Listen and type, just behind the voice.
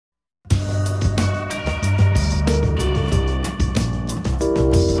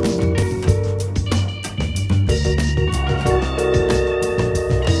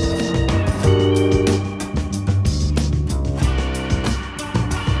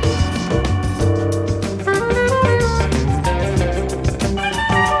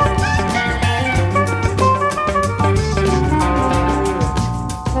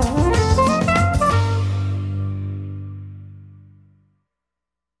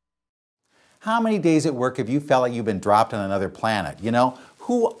How many days at work have you felt like you've been dropped on another planet? You know,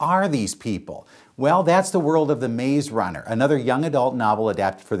 who are these people? Well, that's the world of The Maze Runner, another young adult novel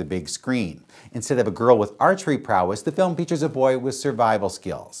adapted for the big screen. Instead of a girl with archery prowess, the film features a boy with survival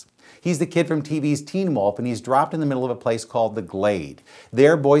skills. He's the kid from TV's Teen Wolf, and he's dropped in the middle of a place called the Glade.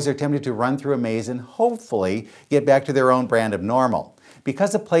 There, boys are tempted to run through a maze and hopefully get back to their own brand of normal.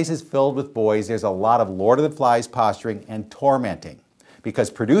 Because the place is filled with boys, there's a lot of Lord of the Flies posturing and tormenting.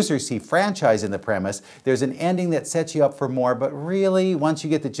 Because producers see franchise in the premise, there's an ending that sets you up for more, but really, once you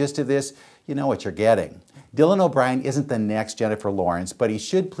get the gist of this, you know what you're getting. Dylan O'Brien isn't the next Jennifer Lawrence, but he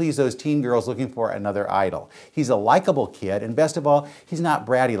should please those teen girls looking for another idol. He's a likable kid, and best of all, he's not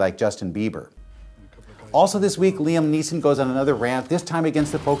bratty like Justin Bieber. Also this week, Liam Neeson goes on another rant, this time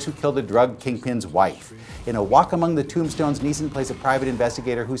against the folks who killed the drug kingpin's wife. In A Walk Among the Tombstones, Neeson plays a private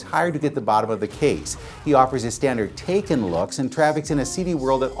investigator who's hired to get the bottom of the case. He offers his standard Taken looks and traffics in a seedy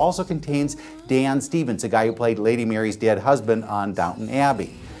world that also contains Dan Stevens, a guy who played Lady Mary's dead husband on Downton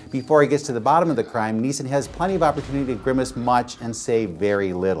Abbey. Before he gets to the bottom of the crime, Neeson has plenty of opportunity to grimace much and say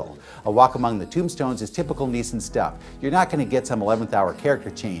very little. A Walk Among the Tombstones is typical Neeson stuff. You're not going to get some 11th hour character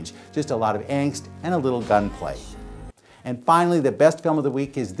change, just a lot of angst and a little gunplay. And finally, the best film of the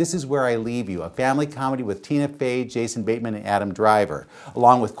week is This Is Where I Leave You, a family comedy with Tina Fey, Jason Bateman, and Adam Driver.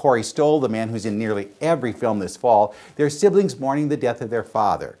 Along with Corey Stoll, the man who's in nearly every film this fall, they're siblings mourning the death of their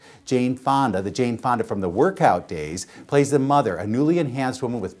father. Jane Fonda, the Jane Fonda from the Workout Days, plays the mother, a newly enhanced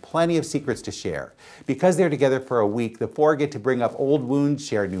woman with plenty of secrets to share. Because they're together for a week, the four get to bring up old wounds,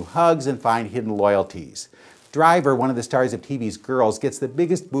 share new hugs, and find hidden loyalties. Driver, one of the stars of TV's Girls, gets the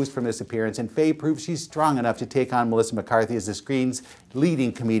biggest boost from this appearance, and Faye proves she's strong enough to take on Melissa McCarthy as the screen's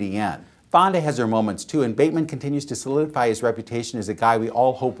leading comedian. Fonda has her moments too, and Bateman continues to solidify his reputation as a guy we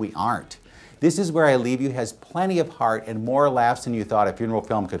all hope we aren't. This Is Where I Leave You has plenty of heart and more laughs than you thought a funeral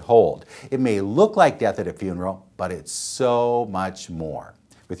film could hold. It may look like death at a funeral, but it's so much more.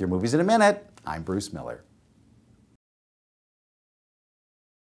 With your movies in a minute, I'm Bruce Miller.